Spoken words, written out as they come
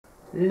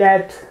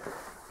Let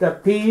the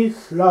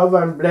peace, love,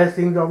 and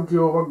blessings of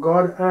Jehovah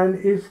God and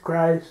His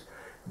Christ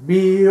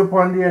be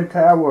upon the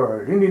entire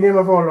world. In the name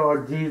of our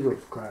Lord Jesus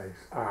Christ.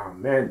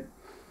 Amen.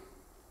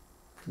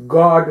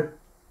 God,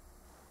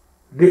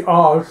 the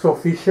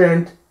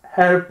all-sufficient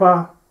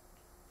helper,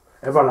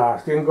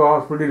 everlasting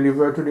gospel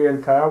delivered to the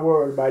entire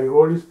world by the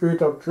Holy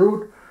Spirit of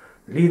truth,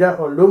 leader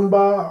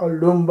OLUMBA,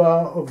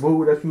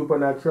 Obu, the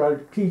supernatural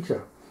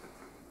teacher.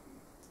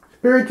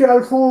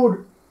 Spiritual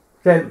food,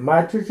 St.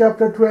 Matthew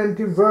chapter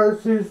 20,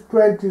 verses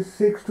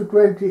 26 to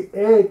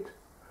 28.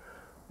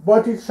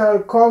 But it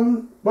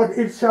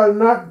shall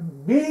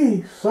not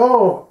be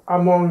so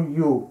among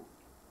you.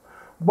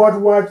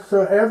 But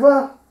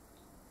whatsoever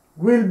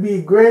will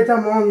be great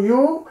among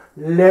you,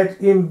 let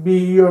him be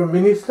your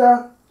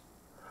minister.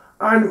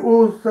 And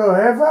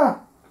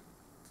whosoever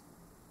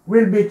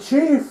will be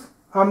chief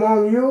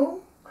among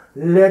you,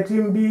 let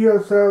him be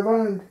your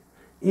servant.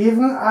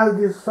 Even as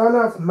the Son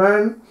of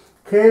Man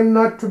came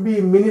not to be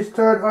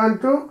ministered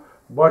unto,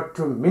 but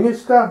to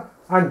minister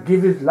and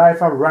give his life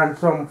a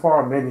ransom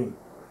for many.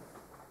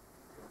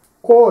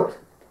 Quote,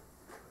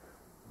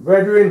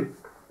 brethren,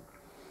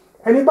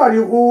 anybody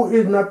who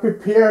is not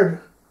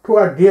prepared to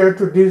adhere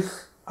to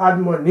this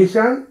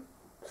admonition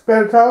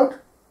spelled out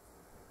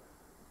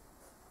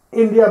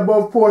in the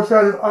above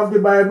portion of the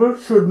Bible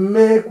should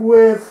make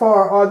way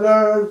for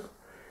others.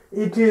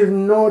 It is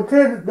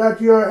noted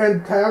that your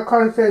entire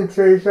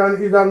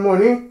concentration is on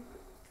money.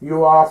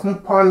 You often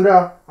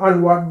ponder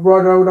on what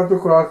Brotherhood of the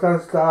Cross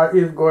and Star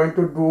is going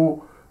to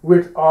do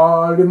with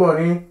all the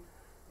money.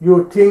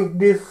 You think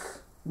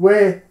this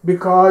way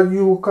because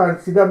you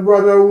consider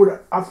Brotherhood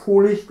a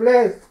foolish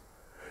place.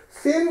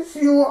 Since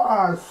you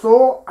are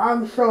so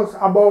anxious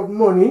about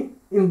money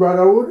in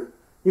Brotherhood,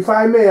 if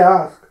I may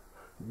ask,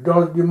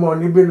 does the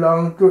money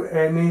belong to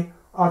any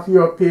of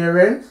your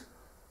parents?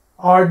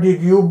 Or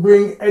did you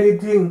bring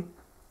anything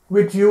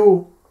with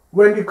you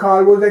when the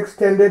call was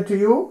extended to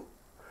you?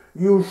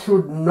 You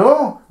should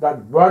know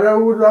that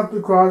Brotherhood of the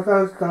Cross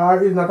and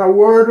Star is not a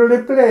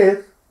worldly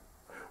place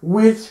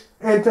which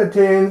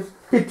entertains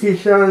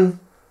petitions,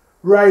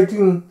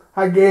 writing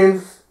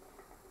against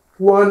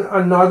one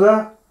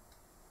another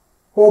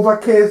over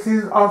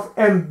cases of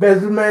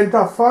embezzlement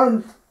of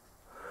funds.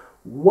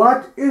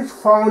 What is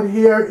found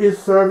here is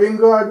serving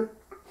God.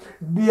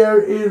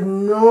 There is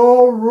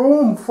no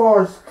room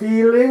for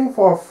stealing,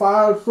 for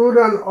falsehood,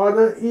 and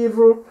other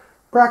evil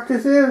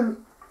practices.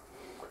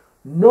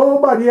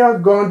 Nobody has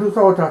gone to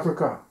South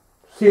Africa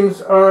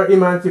since her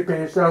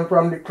emancipation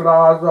from the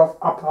claws of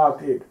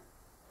apartheid.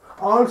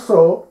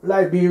 Also,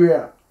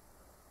 Liberia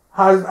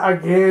has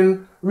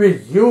again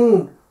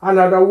resumed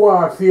another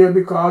warfare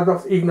because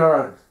of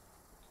ignorance.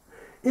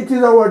 It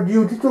is our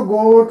duty to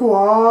go to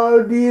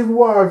all these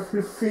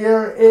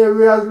warfare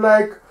areas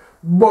like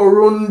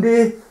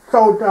Burundi,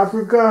 South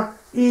Africa,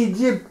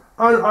 Egypt,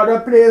 and other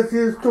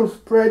places to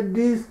spread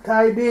these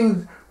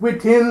tidings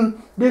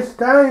within this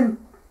time.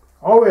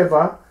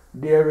 However,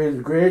 there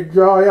is great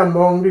joy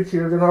among the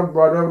children of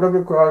Brotherhood of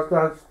the Cross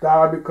and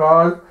Star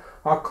because,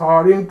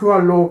 according to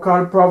a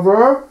local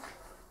proverb,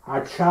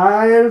 a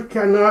child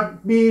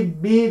cannot be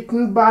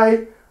beaten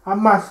by a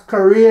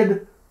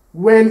masquerade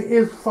when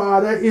his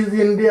father is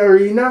in the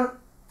arena.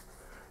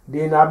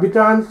 The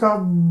inhabitants of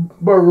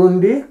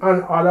Burundi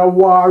and other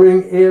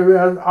warring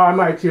areas are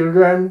my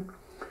children.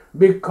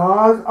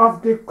 Because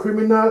of the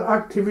criminal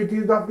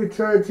activities of the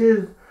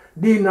churches,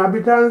 the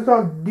inhabitants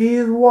of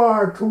these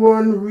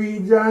war-torn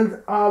regions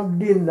have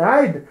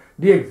denied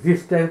the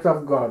existence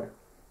of God.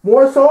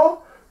 More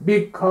so,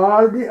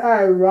 because the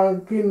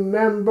high-ranking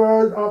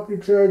members of the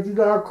churches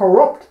are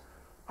corrupt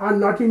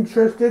and not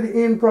interested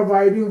in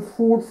providing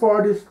food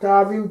for the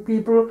starving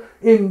people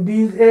in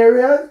these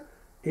areas,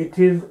 it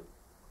is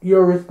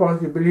your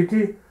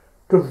responsibility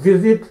to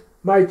visit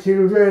my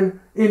children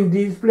in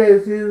these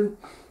places.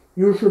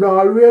 You should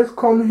always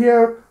come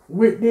here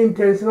with the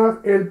intention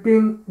of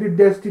helping the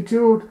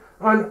destitute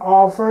and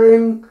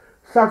offering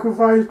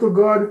sacrifice to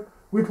God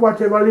with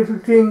whatever little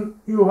thing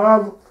you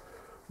have,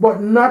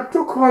 but not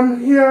to come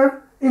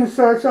here in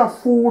search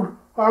of food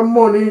or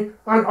money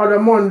and other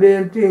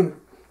mundane things.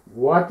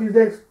 What is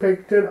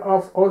expected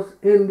of us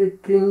in the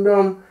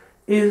kingdom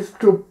is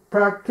to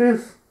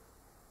practice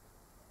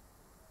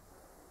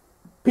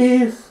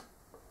peace,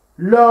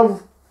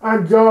 love,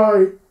 and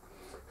joy.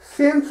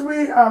 Since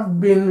we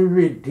have been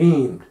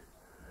redeemed,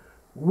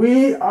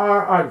 we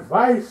are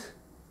advised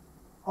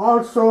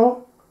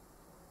also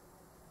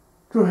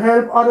to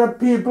help other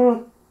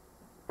people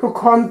to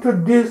come to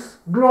this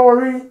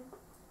glory.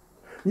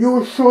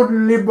 You should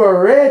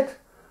liberate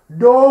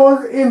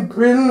those in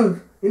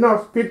prisons, in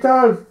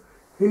hospitals,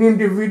 in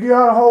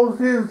individual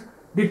houses,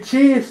 the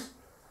chiefs,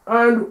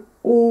 and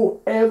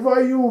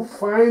whoever you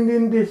find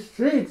in the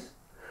streets.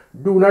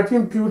 Do not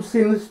impute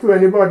sins to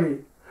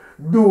anybody.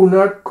 Do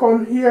not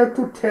come here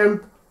to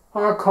tempt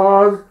or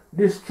cause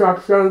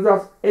distractions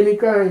of any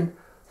kind,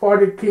 for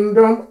the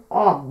kingdom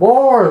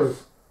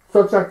abhors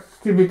such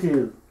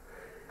activities.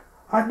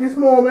 At this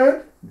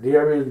moment,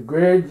 there is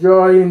great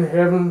joy in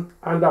heaven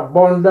and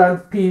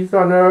abundant peace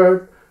on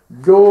earth.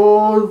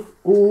 Those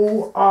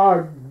who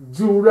are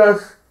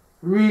Judas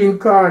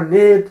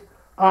reincarnate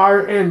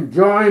are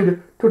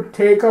enjoined to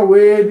take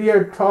away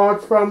their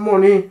thoughts from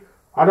money.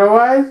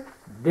 Otherwise,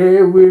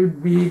 they will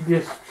be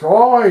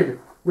destroyed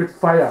with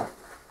fire.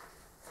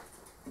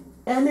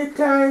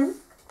 Anytime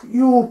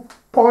you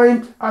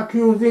point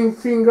accusing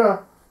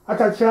finger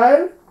at a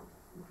child,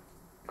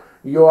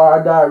 you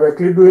are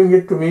directly doing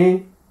it to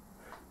me.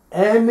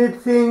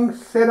 Anything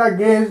said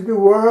against the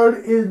world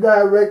is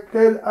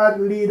directed at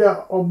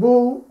leader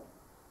Obu.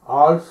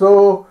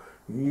 Also,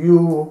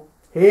 you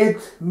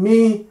hate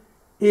me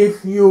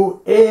if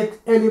you hate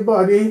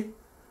anybody.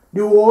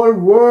 The whole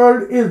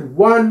world is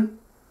one.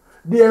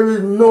 There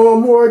is no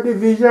more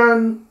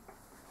division.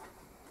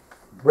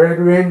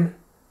 Brethren,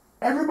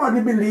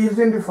 everybody believes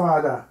in the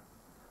Father,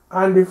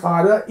 and the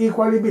Father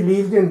equally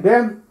believes in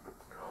them.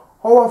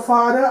 Our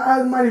Father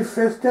has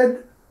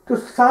manifested to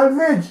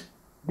salvage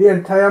the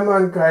entire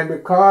mankind,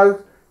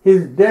 because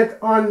his death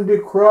on the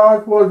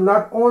cross was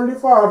not only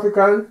for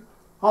Africans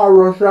or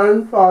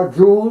Russians or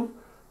Jews,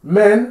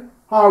 men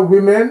or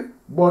women,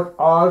 but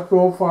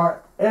also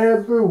for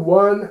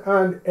everyone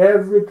and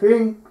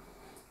everything.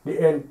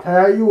 The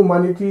entire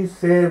humanity is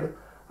saved,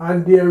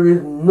 and there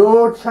is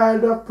no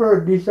child of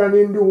perdition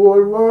in the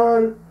whole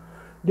world.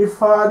 The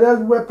Father's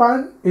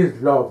weapon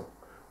is love,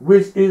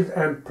 which is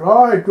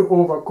employed to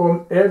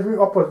overcome every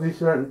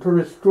opposition, to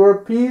restore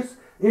peace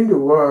in the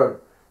world,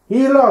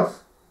 heal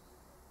us,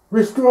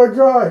 restore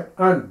joy,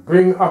 and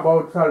bring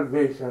about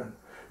salvation.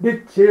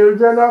 The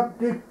children of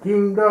the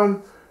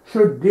kingdom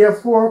should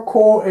therefore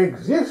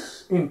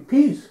coexist in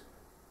peace,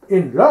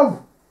 in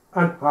love,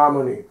 and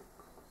harmony.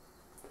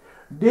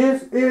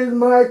 This is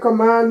my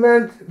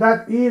commandment,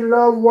 that ye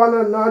love one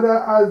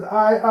another as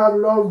I have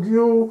loved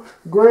you.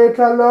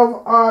 Greater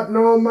love hath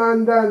no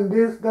man than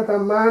this, that a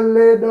man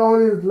lay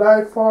down his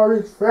life for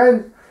his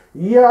friends.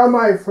 Ye are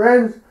my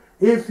friends,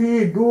 if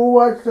ye do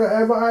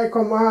whatsoever I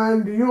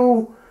command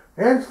you.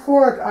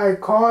 Henceforth I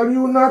call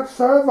you not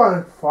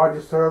servants, for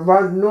the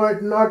servant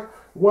knoweth not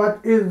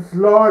what his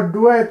Lord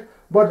doeth,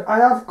 but I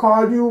have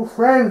called you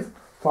friends.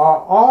 For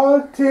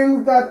all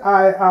things that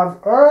I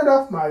have heard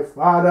of my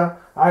Father,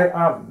 I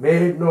have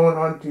made known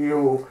unto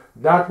you.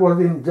 That was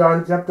in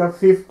John chapter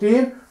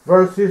 15,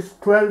 verses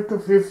 12 to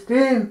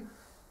 15.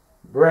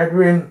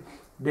 Brethren,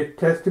 the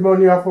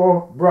testimony of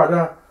our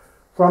brother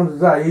from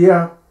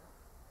Zaire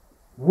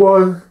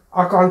was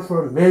a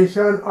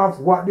confirmation of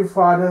what the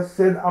Father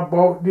said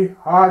about the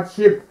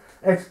hardship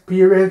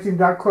experienced in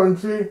that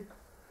country,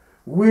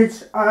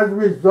 which has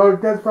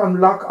resulted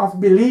from lack of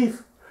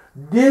belief.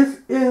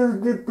 This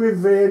is the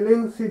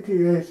prevailing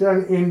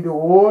situation in the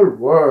whole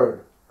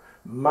world.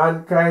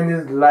 Mankind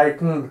is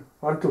likened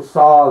unto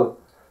Saul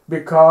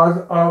because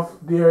of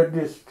their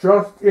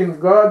distrust in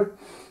God.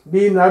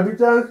 The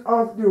inhabitants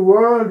of the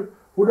world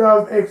would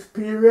have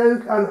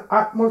experienced an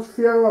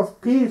atmosphere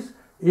of peace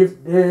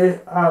if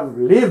they have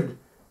lived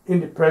in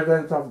the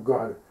presence of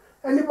God.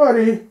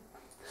 Anybody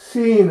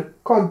seen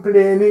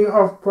complaining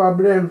of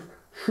problems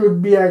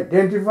should be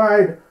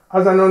identified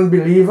as an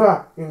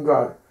unbeliever in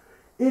God.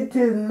 It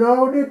is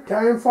now the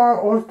time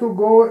for us to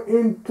go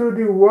into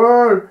the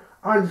world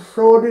and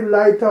show the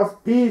light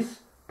of peace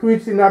to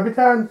its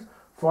inhabitants,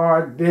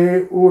 for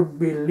they would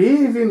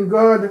believe in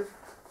God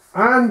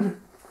and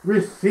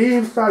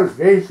receive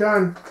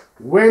salvation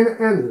when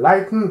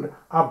enlightened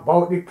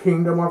about the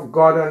kingdom of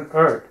God on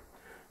earth.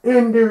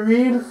 In the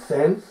real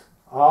sense,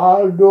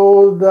 all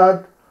those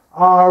that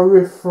are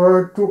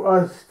referred to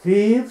as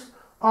thieves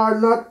are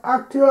not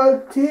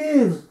actual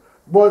thieves,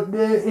 but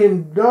they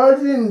indulge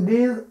in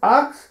these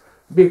acts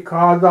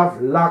because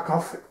of lack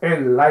of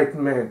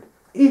enlightenment.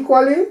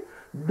 Equally,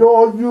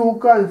 those you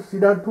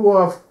consider to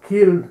have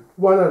killed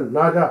one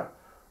another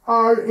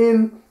are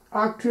in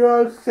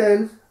actual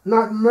sense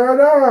not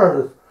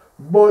murderers,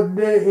 but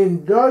they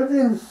indulge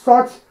in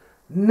such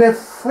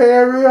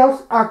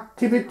nefarious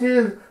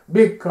activities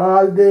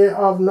because they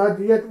have not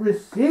yet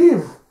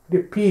received the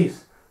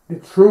peace, the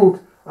truth,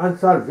 and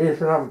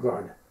salvation of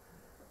God.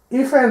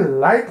 If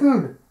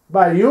enlightened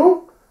by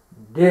you,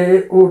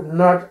 they would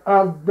not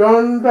have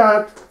done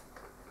that.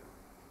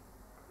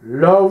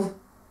 Love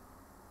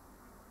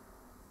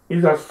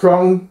is a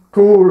strong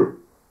tool,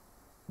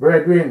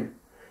 brethren.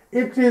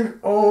 It is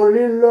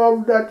only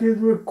love that is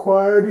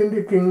required in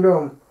the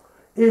kingdom.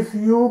 If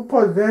you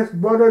possess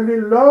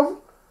brotherly love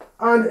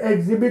and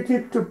exhibit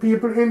it to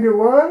people in the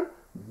world,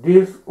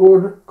 this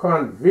would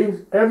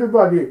convince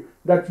everybody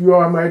that you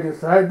are my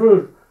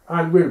disciples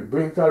and will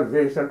bring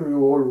salvation to the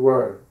whole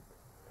world.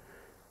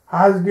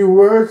 Has the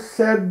word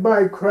said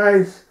by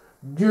Christ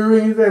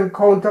during his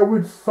encounter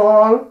with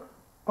Saul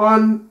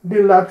on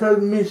the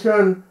latter's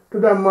mission to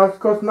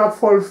Damascus not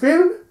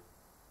fulfilled?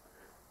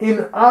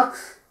 In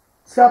Acts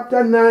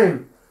chapter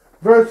 9,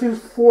 verses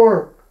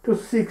 4 to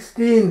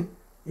 16,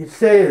 it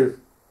says,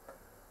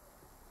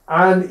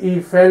 "And he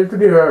fell to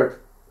the earth,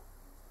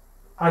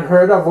 and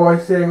heard a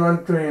voice saying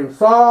unto him,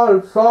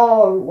 Saul,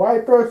 Saul, why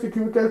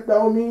persecutest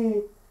thou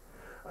me?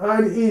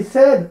 And he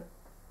said,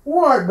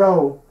 Who art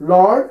thou,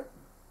 Lord?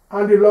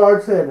 And the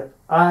Lord said,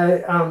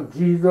 I am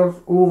Jesus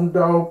whom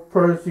thou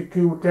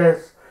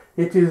persecutest.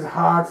 It is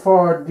hard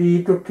for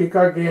thee to kick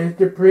against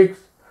the pricks.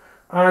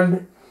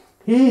 And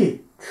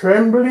he,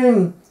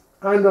 trembling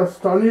and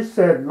astonished,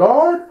 said,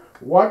 Lord,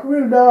 what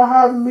wilt thou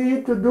have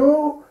me to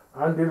do?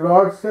 And the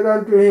Lord said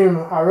unto him,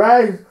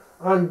 Arise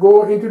and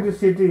go into the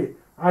city,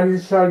 and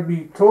it shall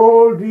be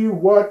told thee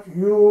what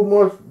you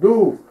must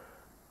do.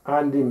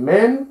 And the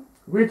men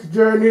which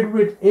journeyed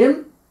with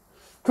him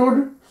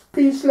stood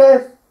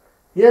speechless,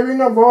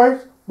 hearing a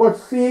voice, but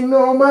seeing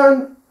no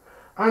man.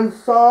 And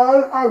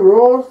Saul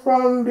arose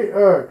from the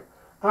earth,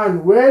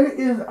 and when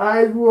his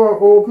eyes were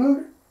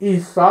opened, he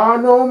saw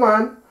no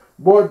man,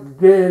 but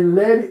they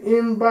led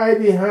him by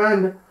the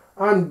hand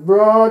and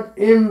brought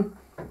him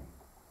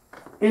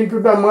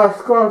into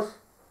Damascus.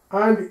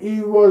 And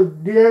he was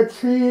there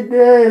 3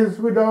 days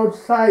without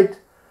sight,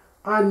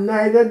 and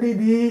neither did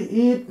he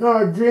eat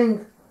nor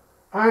drink.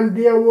 And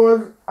there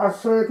was a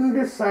certain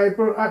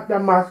disciple at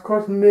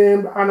Damascus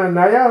named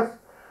Ananias,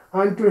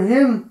 and to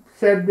him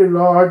said the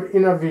Lord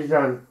in a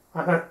vision,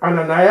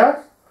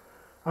 Ananias?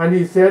 And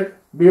he said,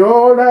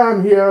 Behold, I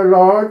am here,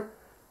 Lord.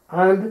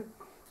 And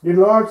the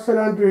Lord said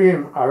unto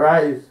him,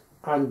 Arise,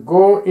 and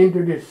go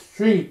into the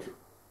street,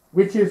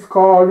 which is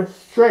called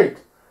Straight,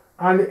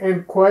 and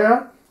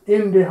inquire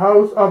in the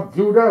house of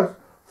Judas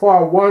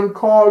for one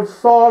called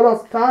Saul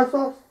of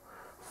Tarsus.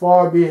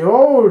 For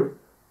behold,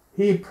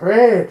 he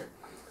prayed,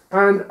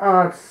 and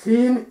had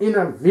seen in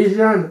a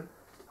vision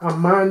a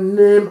man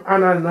named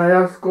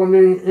Ananias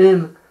coming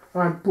in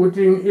and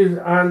putting his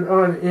hand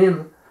on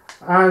him,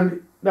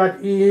 and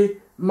that he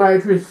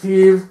might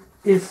receive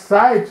his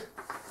sight.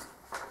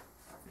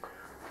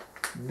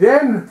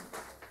 Then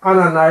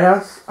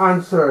Ananias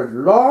answered,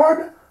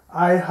 Lord,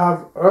 I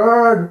have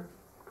heard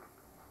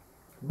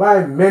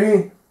by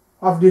many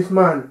of this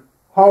man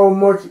how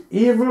much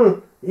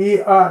evil he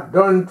hath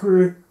done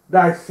to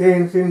thy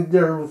saints in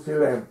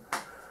Jerusalem.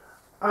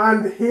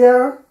 And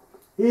here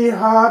he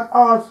had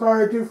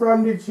authority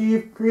from the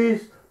chief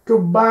priest to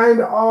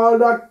bind all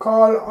that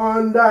call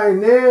on thy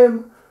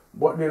name.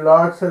 But the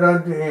Lord said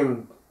unto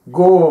him,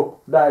 Go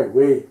thy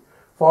way,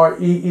 for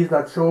he is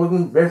a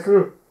chosen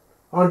vessel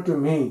unto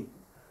me,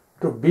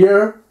 to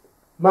bear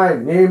my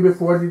name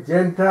before the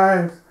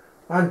Gentiles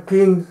and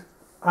kings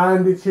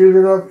and the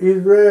children of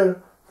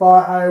Israel. For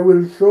I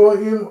will show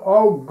him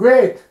how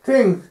great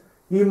things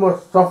he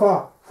must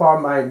suffer for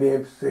my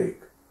name's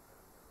sake.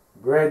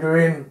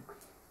 Brethren,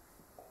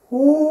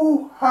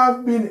 who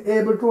have been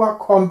able to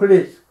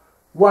accomplish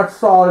what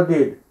Saul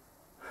did?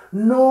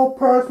 No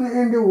person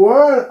in the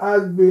world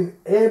has been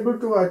able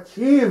to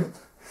achieve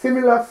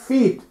similar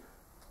feat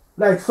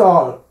like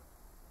Saul.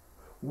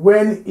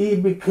 When he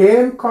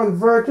became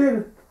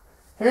converted,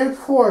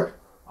 henceforth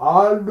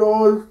all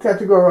those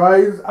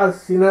categorized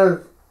as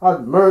sinners, as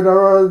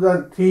murderers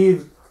and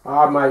thieves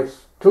are my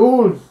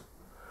stools.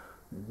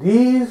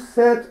 These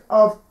set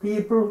of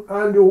people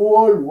and the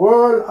whole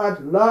world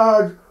at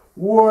large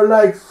were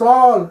like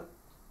Saul.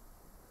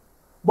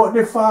 But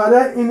the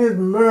Father in his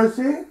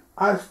mercy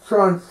has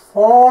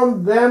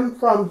transformed them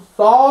from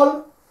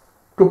Saul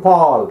to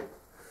Paul.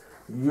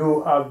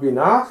 You have been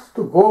asked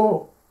to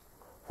go,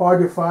 for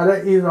the Father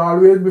is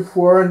always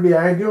before and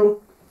behind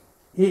you.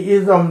 He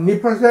is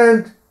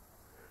omnipresent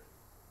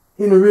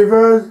in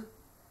rivers,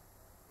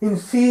 in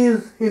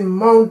seas, in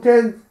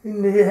mountains,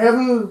 in the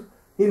heavens,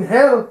 in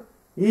hell.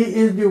 He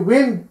is the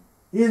wind,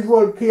 his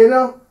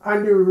volcano,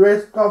 and the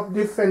rest of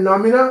the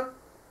phenomena.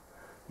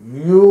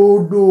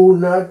 You do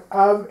not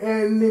have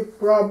any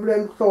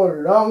problem so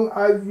long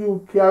as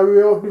you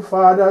carry out the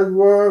Father's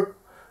work.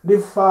 The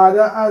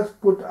Father has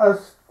put a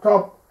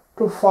stop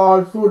to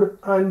falsehood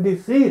and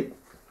deceit.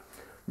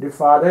 The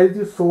Father is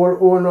the sole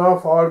owner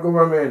of all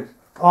governments,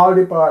 all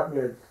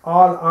departments,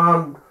 all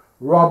armed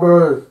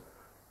robbers,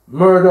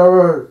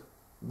 murderers,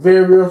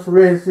 various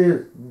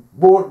races,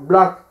 both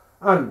black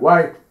and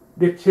white,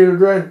 the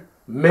children,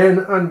 men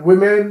and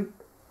women.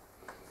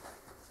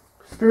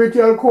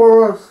 Spiritual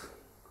chorus.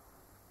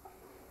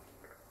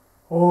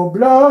 O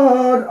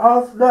blood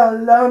of the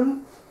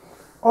Lamb,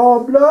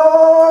 O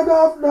blood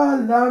of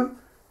the Lamb,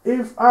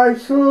 if I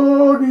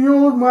should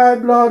use my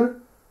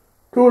blood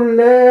to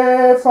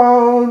lay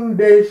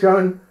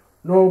foundation,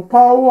 no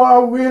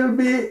power will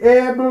be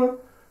able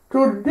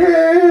to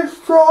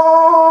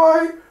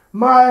destroy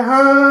my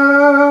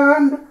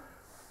hand,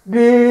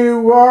 the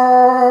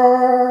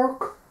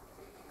work.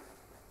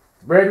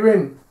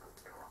 Brethren,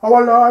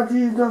 our Lord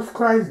Jesus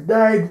Christ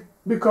died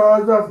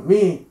because of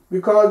me,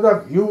 because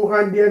of you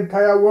and the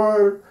entire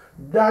world.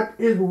 That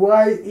is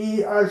why he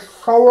has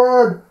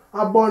showered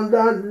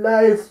abundant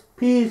life,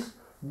 peace,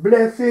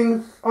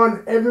 blessings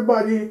on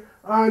everybody,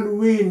 and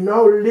we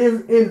now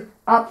live in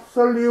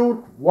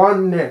absolute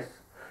oneness.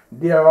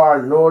 There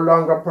are no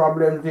longer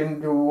problems in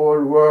the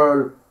whole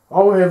world.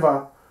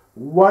 However,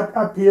 what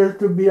appears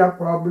to be a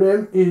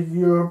problem is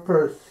your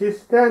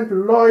persistent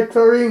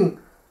loitering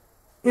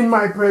in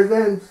my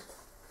presence.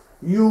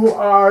 You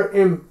are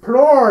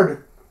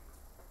implored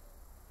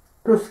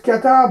to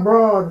scatter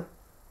abroad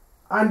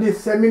and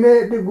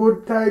disseminate the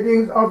good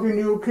tidings of the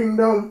new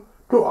kingdom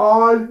to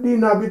all the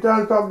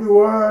inhabitants of the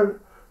world,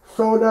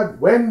 so that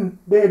when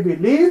they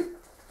believe,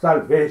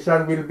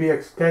 salvation will be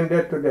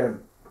extended to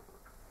them.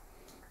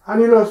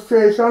 An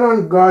illustration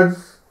on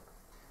God's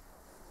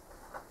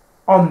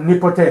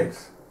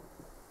omnipotence.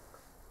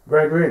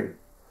 Brethren,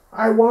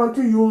 I want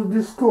to use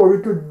this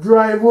story to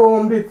drive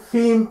home the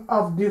theme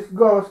of this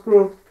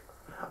gospel.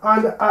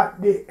 And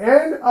at the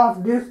end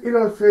of this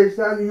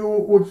illustration, you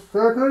would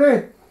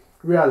certainly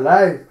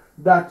realize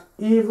that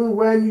even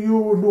when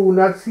you do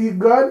not seek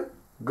God,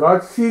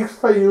 God seeks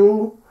for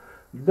you.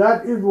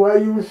 That is why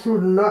you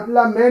should not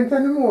lament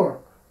anymore.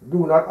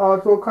 Do not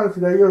also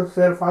consider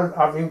yourself as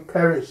having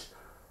perished,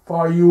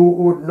 for you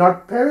would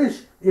not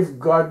perish if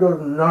God does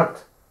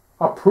not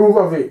approve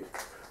of it.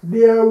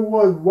 There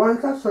was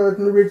once a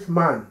certain rich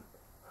man.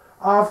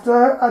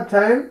 After a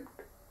time,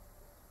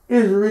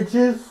 his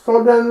riches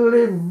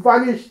suddenly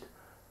vanished,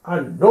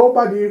 and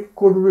nobody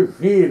could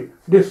reveal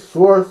the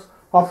source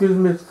of his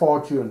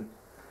misfortune.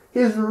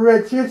 His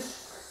wretched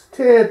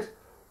state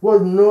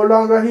was no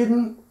longer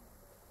hidden.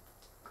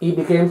 He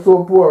became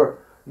so poor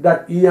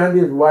that he and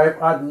his wife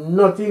had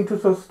nothing to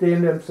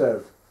sustain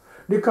themselves.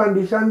 The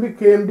condition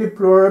became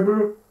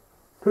deplorable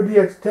to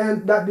the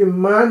extent that the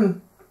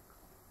man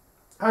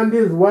and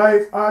his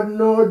wife had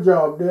no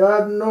job, they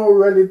had no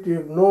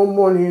relative, no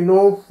money,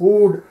 no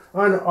food,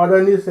 and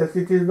other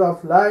necessities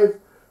of life.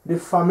 The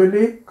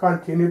family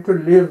continued to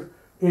live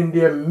in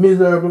their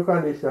miserable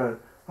condition.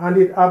 And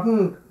it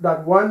happened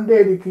that one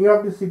day the king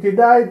of the city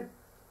died,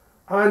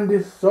 and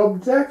the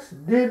subjects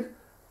did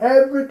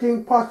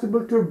everything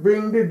possible to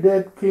bring the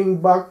dead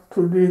king back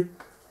to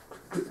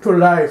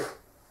life,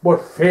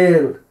 but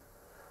failed.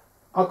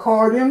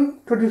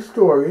 According to the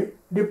story,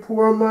 the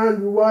poor man's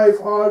wife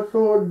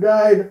also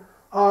died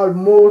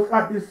almost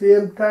at the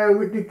same time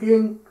with the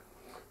king.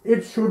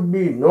 It should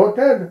be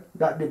noted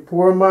that the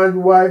poor man's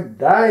wife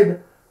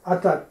died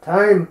at a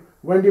time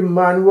when the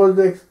man was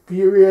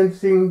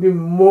experiencing the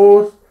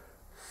most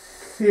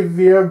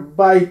severe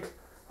bite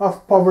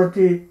of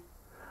poverty.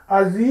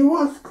 As he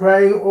was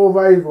crying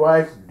over his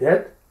wife's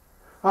death,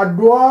 a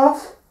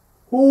dwarf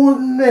whose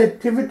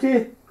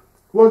nativity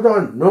was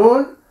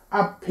unknown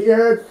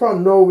appeared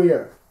from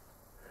nowhere.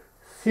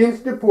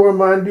 Since the poor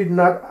man did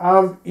not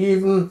have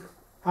even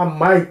a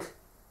mite,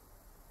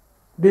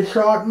 the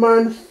short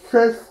man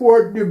stretched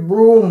forth the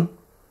broom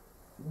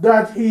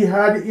that he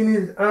had in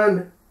his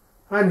hand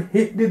and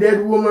hit the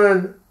dead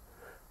woman,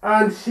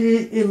 and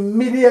she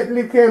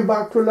immediately came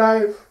back to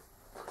life.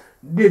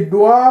 The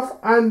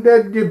dwarf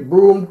handed the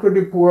broom to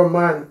the poor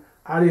man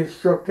and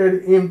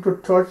instructed him to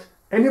touch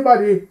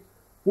anybody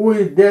who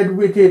is dead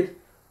with it,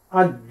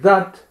 and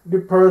that the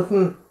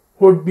person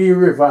would be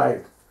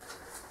revived.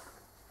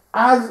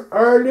 As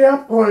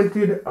earlier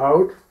pointed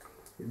out,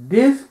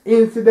 this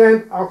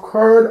incident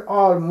occurred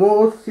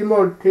almost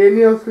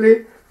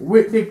simultaneously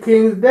with the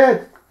king's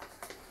death.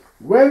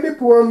 When the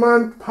poor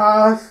man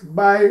passed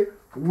by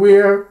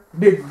where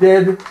the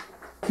dead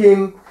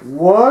king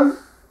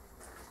was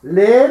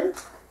laid,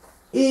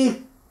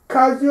 he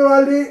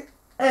casually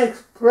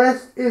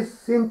expressed his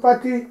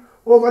sympathy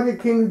over the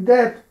king's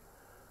death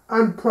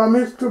and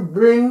promised to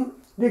bring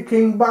the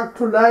king back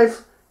to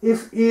life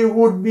if he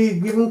would be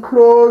given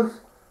clothes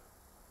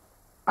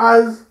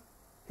as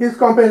his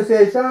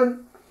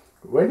compensation.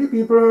 When the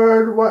people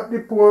heard what the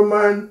poor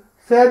man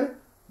said,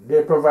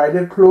 they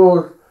provided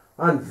clothes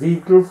and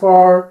vehicle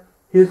for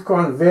his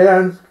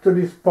conveyance to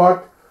the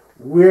spot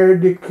where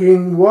the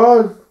king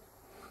was.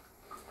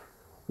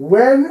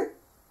 When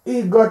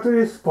he got to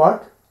the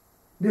spot,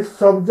 the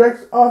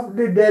subjects of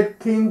the dead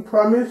king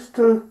promised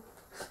to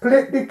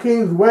split the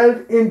king's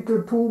wealth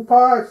into two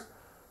parts,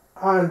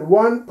 and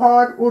one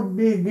part would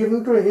be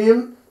given to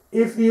him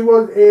if he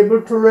was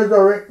able to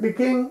resurrect the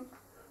king.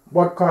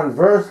 But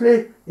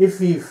conversely, if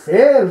he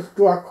fails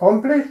to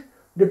accomplish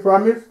the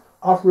promise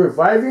of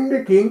reviving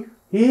the king,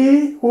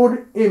 he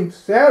would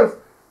himself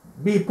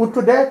be put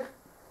to death.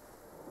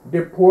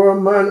 The poor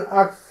man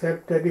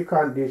accepted the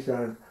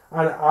conditions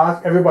and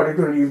asked everybody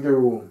to leave the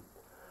room,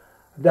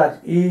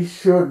 that he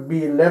should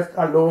be left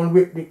alone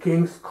with the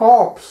king's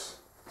corpse.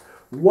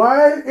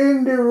 While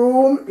in the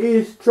room,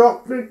 he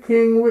struck the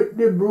king with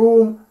the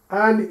broom,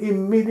 and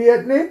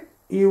immediately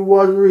he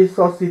was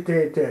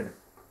resuscitated.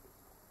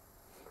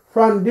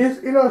 From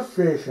this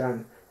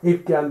illustration,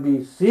 it can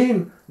be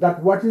seen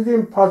that what is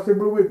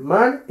impossible with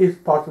man is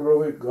possible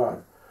with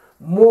God.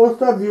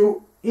 Most of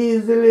you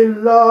easily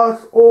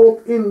lost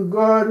hope in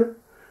God.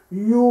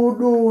 You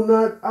do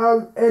not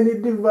have any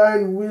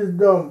divine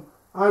wisdom,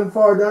 and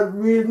for that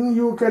reason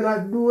you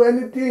cannot do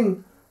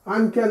anything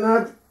and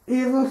cannot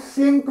even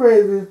sing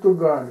praises to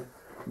God.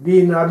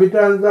 The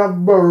inhabitants of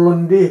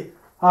Burundi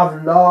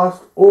have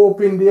lost hope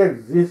in the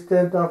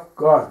existence of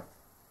God.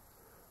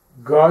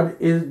 God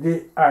is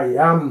the I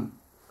am.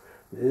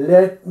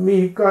 Let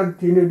me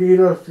continue the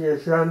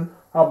illustration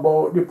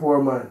about the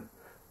poor man.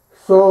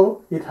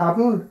 So it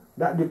happened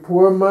that the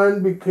poor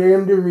man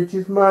became the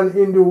richest man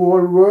in the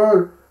whole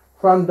world.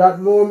 From that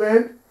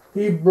moment,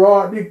 he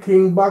brought the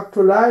king back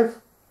to life.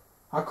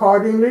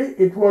 Accordingly,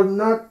 it was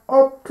not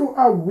up to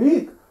a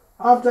week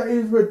after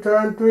his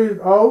return to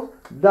his house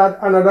that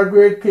another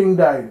great king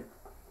died.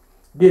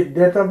 The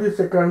death of the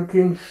second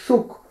king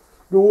shook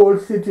the whole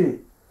city.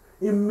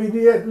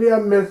 Immediately a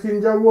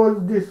messenger was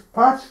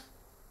dispatched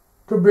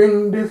to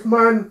bring this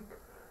man.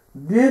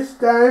 This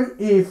time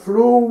he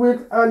flew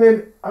with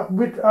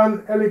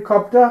an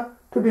helicopter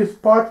to the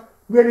spot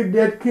where the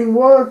dead king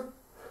was.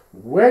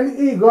 When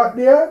he got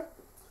there,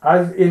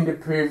 as in the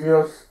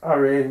previous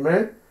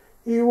arrangement,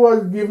 he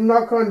was given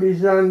a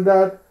condition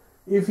that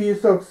if he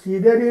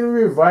succeeded in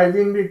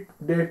reviving the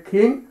dead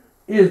king,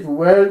 his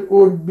wealth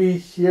would be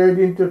shared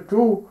into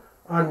two,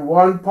 and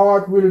one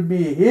part will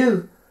be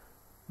his,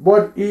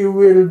 but he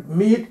will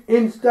meet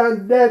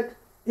instant death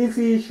if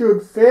he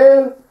should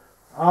fail.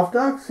 After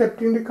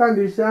accepting the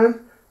conditions,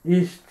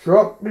 he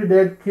struck the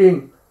dead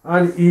king,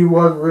 and he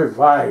was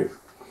revived.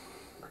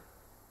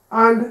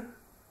 And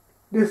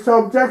the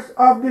subjects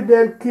of the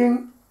dead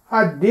king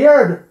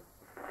adhered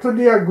to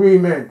the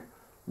agreement.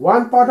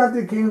 One part of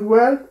the king's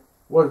wealth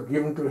was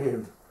given to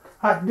him.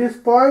 At this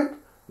point,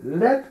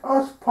 let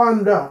us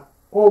ponder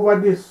over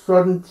this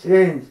sudden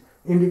change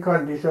in the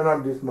condition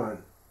of this man.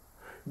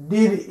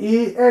 Did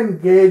he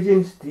engage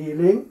in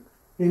stealing,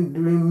 in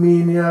doing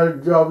menial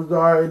jobs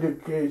or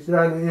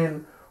education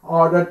in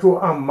order to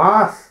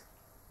amass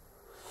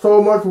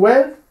so much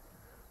wealth?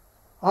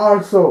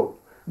 Also,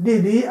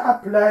 did he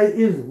apply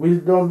his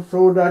wisdom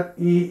so that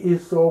he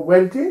is so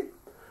wealthy?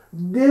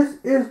 This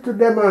is to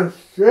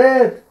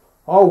demonstrate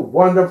how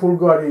wonderful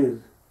God is.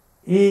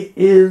 He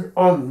is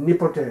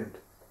omnipotent.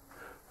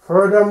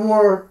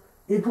 Furthermore,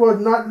 it was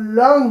not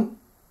long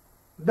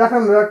that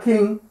another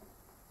king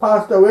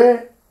passed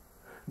away.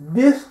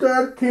 This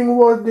third king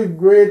was the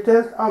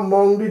greatest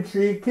among the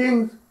three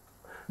kings.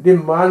 The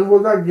man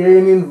was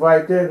again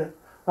invited,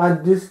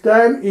 and this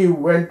time he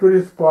went to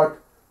the spot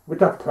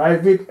with a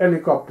private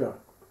helicopter.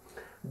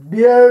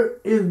 There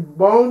is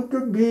bound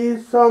to be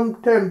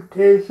some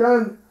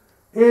temptation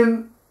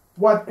in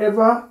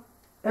whatever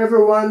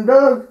everyone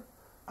does,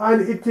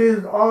 and it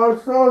is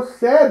also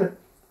said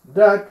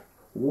that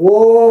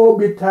woe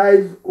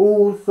betides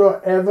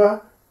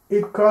whosoever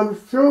it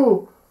comes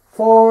true,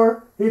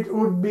 for it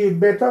would be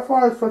better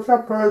for such a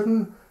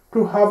person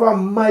to have a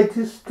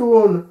mighty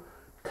stone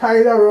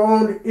tied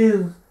around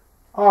his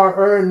or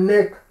her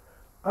neck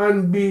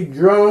and be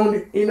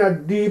drowned in a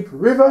deep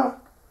river.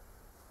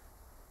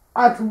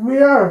 At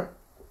where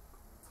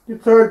the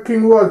third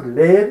king was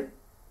laid,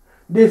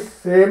 the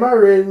same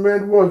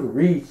arrangement was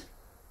reached,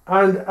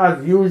 and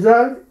as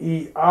usual,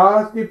 he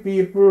asked the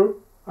people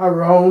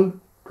around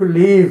to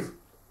leave.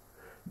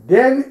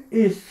 Then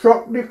he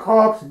struck the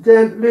corpse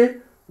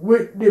gently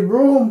with the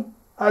broom,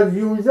 as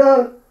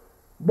usual,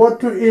 but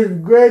to his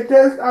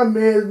greatest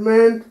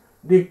amazement,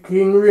 the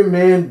king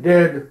remained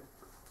dead.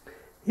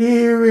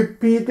 He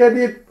repeated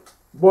it,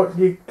 but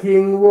the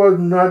king was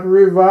not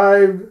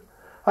revived.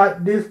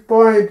 At this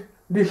point,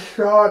 the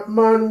short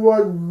man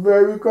was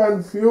very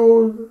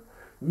confused.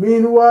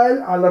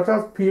 Meanwhile, a lot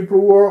of people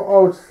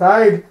were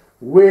outside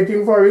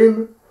waiting for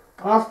him.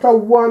 After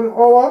 1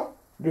 hour,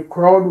 the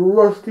crowd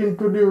rushed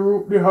into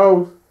the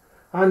house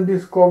and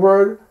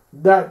discovered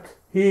that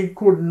he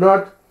could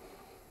not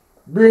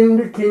bring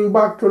the king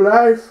back to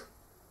life.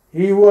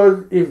 He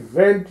was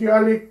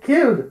eventually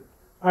killed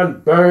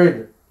and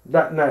buried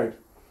that night.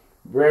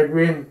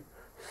 Brethren,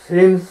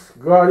 since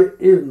God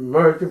is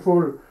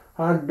merciful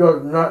and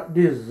does not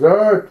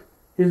desert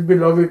his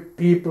beloved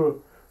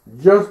people,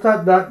 just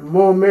at that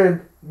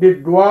moment the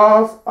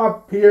dwarf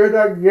appeared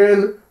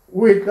again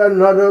with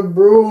another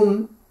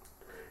broom.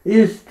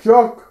 He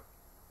struck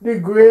the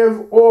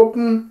grave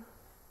open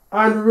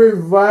and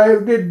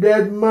revived the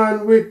dead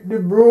man with the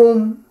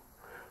broom.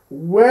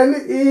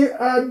 When he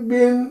had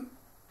been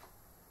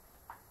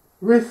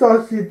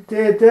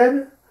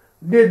resuscitated,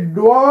 the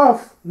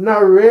dwarf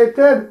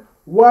narrated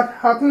what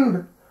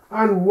happened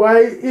and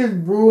why his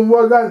broom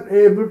was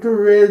unable to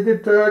raise the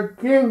third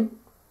king.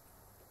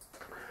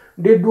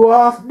 The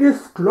dwarf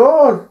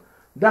disclosed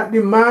that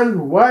the man's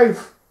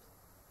wife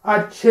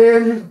had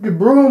changed the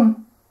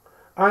broom,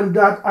 and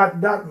that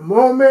at that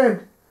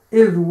moment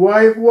his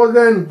wife was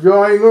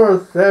enjoying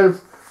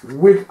herself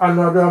with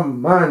another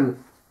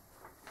man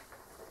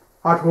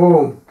at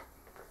home,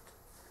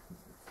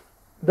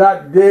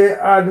 that they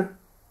had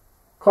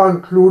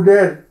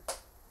concluded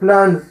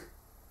plans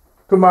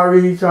to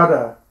marry each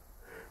other.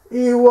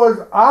 He was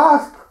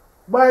asked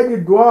by the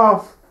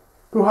dwarf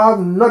to have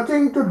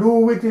nothing to do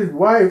with his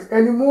wife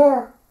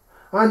anymore,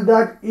 and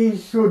that he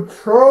should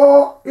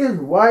throw his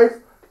wife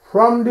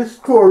from the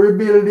story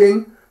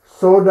building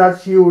so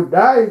that she would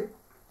die.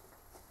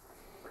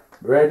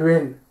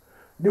 Brethren,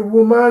 the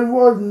woman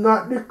was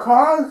not the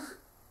cause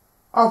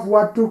of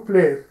what took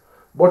place,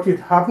 but it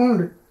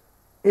happened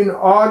in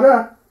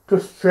order to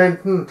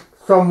strengthen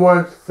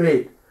someone's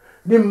faith.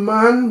 The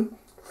man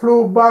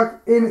flew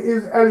back in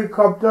his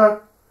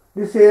helicopter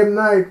the same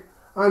night,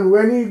 and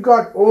when he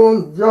got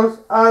home,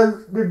 just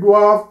as the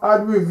dwarf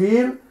had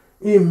revealed,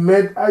 he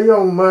met a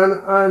young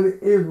man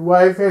and his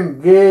wife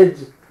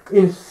engaged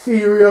in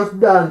serious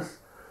dance.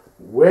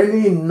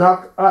 When he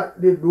knocked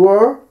at the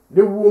door,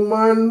 the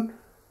woman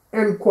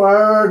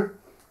inquired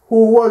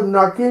who was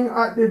knocking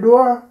at the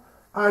door,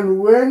 and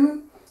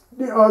when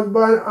the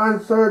husband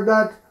answered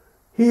that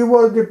he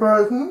was the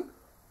person,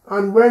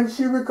 and when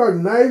she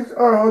recognized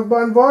her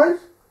husband's voice,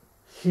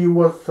 she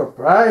was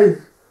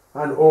surprised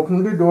and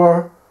opened the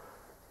door.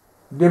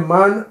 The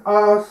man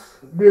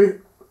asked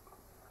the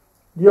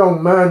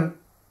young man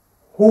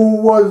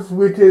who was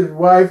with his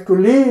wife to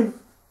leave,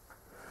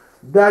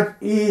 that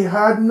he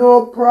had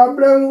no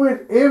problem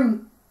with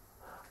him.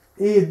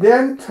 He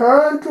then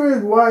turned to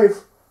his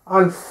wife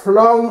and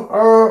flung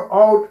her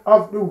out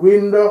of the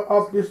window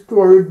of the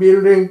story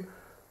building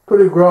to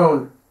the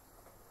ground,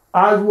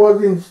 as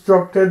was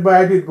instructed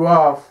by the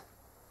dwarf,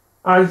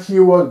 and she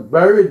was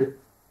buried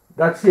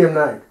that same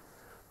night.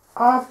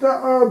 After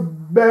her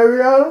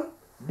burial,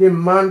 the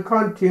man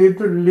continued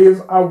to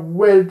live a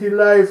wealthy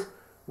life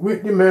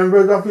with the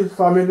members of his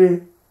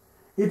family.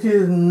 It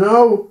is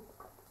now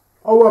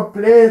our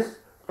place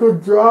to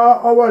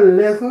draw our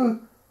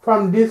lesson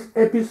from this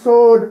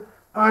episode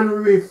and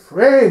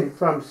refrain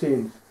from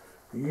sins.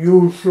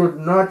 You should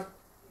not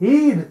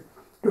heed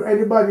to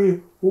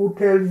anybody who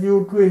tells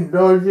you to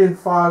indulge in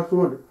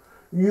falsehood.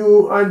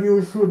 You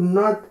should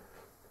not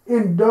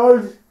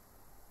indulge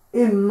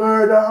in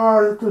murder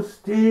or to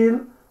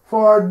steal,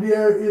 for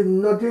there is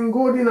nothing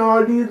good in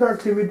all these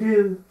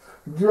activities.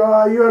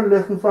 Draw your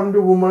lesson from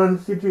the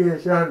woman's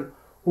situation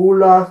who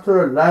lost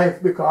her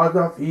life because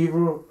of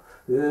evil.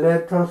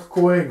 Let us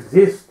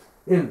coexist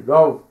in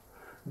love.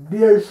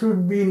 There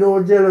should be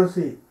no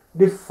jealousy.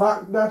 The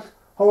fact that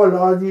our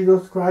Lord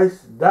Jesus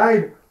Christ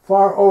died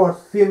for our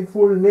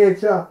sinful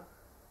nature,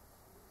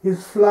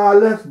 his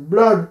flawless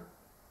blood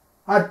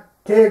had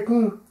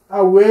taken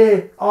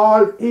away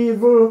all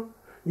evil.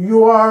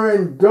 You are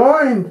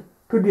enjoined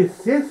to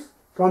desist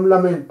from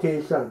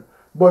lamentation,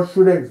 but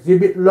should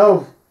exhibit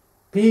love,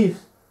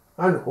 peace,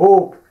 and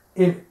hope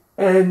in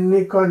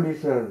any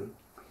condition.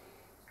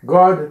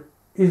 God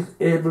is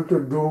able to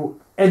do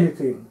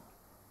anything.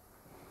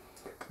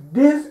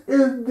 This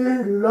is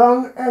the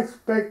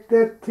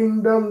long-expected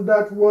kingdom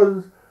that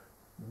was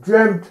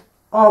dreamt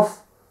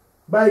of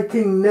by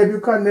King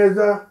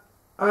Nebuchadnezzar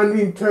and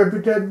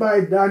interpreted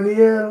by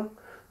Daniel.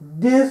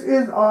 This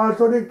is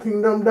also the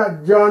kingdom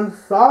that John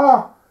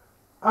saw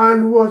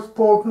and was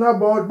spoken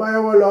about by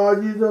our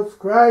Lord Jesus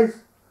Christ.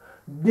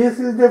 This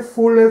is the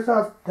fullness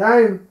of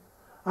time,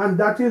 and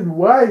that is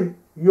why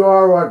you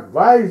are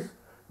advised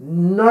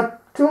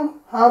not to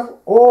have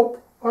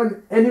hope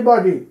on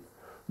anybody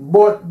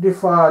but the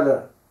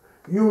Father.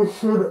 You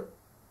should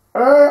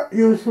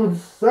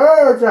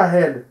surge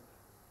ahead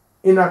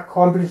in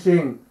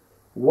accomplishing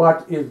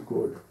what is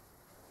good.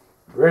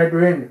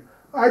 Brethren,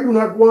 I do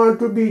not want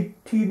to be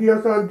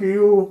tedious unto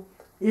you.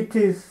 It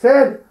is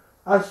said,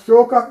 a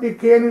stroke of the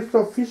cane is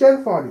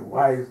sufficient for the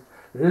wise.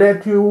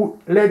 Let he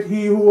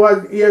who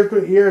has ears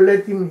to hear,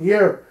 let him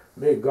hear.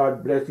 May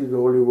God bless his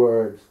holy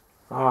words.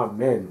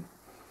 Amen.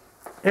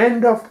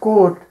 End of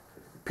quote.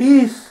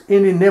 Peace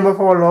in the name of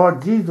our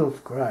Lord Jesus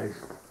Christ.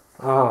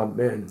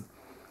 Amen.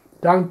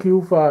 Thank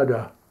you,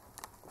 Father.